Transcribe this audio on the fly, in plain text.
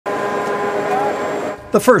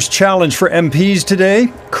The first challenge for MPs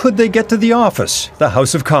today, could they get to the office, the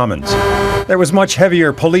House of Commons? There was much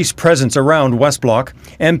heavier police presence around West Block.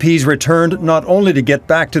 MPs returned not only to get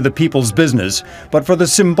back to the people's business, but for the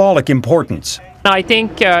symbolic importance. I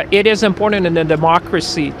think it is important in a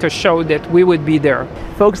democracy to show that we would be there.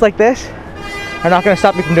 Folks like this are not going to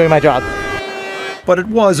stop me from doing my job. But it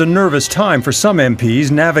was a nervous time for some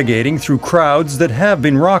MPs navigating through crowds that have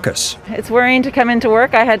been raucous. It's worrying to come into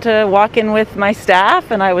work. I had to walk in with my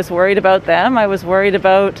staff and I was worried about them. I was worried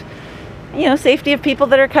about, safety of people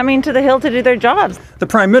that are coming to the Hill to do their jobs. The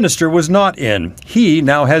Prime Minister was not in. He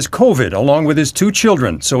now has COVID along with his 2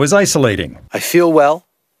 children, so is isolating. I feel well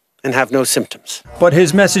and have no symptoms. But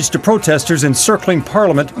his message to protesters encircling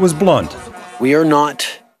Parliament was blunt. We are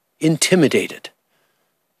not intimidated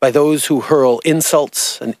by those who hurl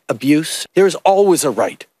insults and abuse. There is always a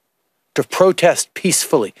right to protest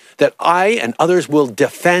peacefully that I and others will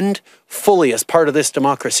defend fully as part of this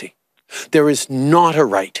democracy. There is not a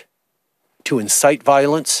right to incite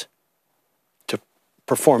violence, to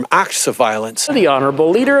perform acts of violence. The Honourable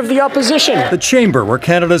Leader of the Opposition. The chamber, where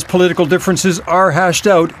Canada's political differences are hashed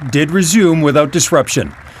out, did resume without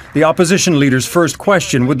disruption. The opposition leader's first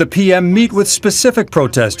question: would the PM meet with specific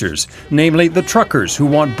protesters, namely the truckers who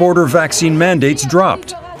want border vaccine mandates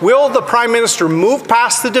dropped? Will the Prime Minister move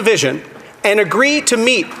past the division and agree to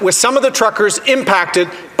meet with some of the truckers impacted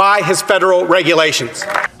by his federal regulations?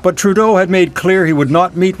 But Trudeau had made clear he would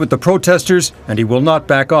not meet with the protesters and he will not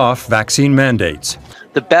back off vaccine mandates.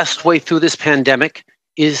 The best way through this pandemic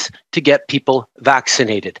is to get people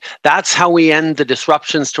vaccinated. That's how we end the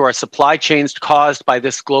disruptions to our supply chains caused by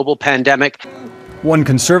this global pandemic. One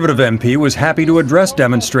Conservative MP was happy to address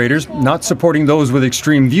demonstrators, not supporting those with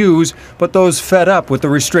extreme views, but those fed up with the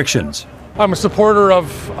restrictions. I'm a supporter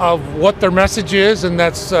of what their message is, and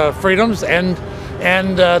that's freedoms and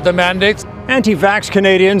the mandates. Anti-vax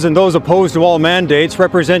Canadians and those opposed to all mandates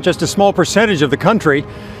represent just a small percentage of the country.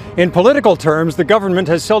 In political terms, the government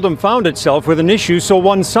has seldom found itself with an issue so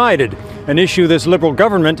one-sided, an issue this Liberal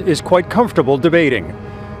government is quite comfortable debating.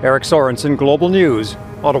 Eric Sorensen, Global News,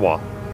 Ottawa.